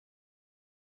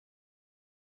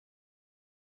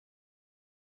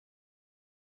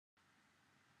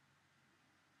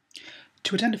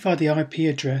To identify the IP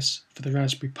address for the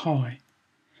Raspberry Pi,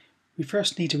 we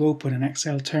first need to open an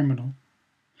Excel terminal,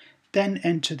 then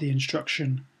enter the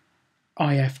instruction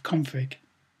ifconfig,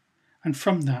 and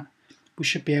from that we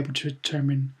should be able to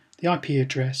determine the IP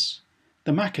address,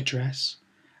 the MAC address,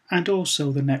 and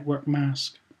also the network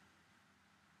mask.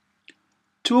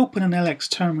 To open an LX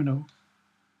terminal,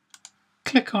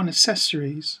 click on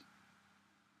Accessories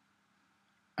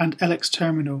and LX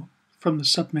Terminal from the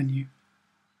submenu.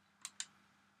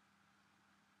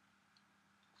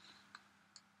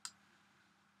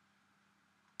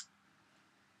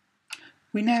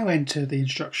 We now enter the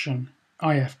instruction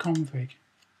ifconfig.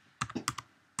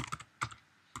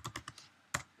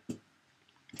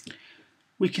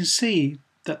 We can see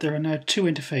that there are now two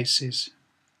interfaces,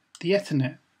 the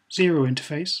Ethernet 0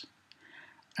 interface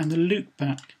and the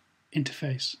loopback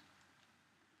interface.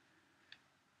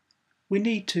 We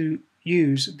need to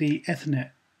use the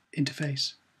Ethernet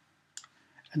interface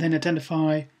and then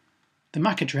identify the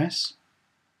MAC address,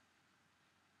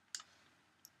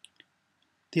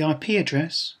 the IP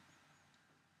address,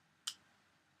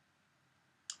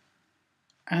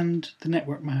 and the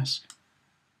network mask.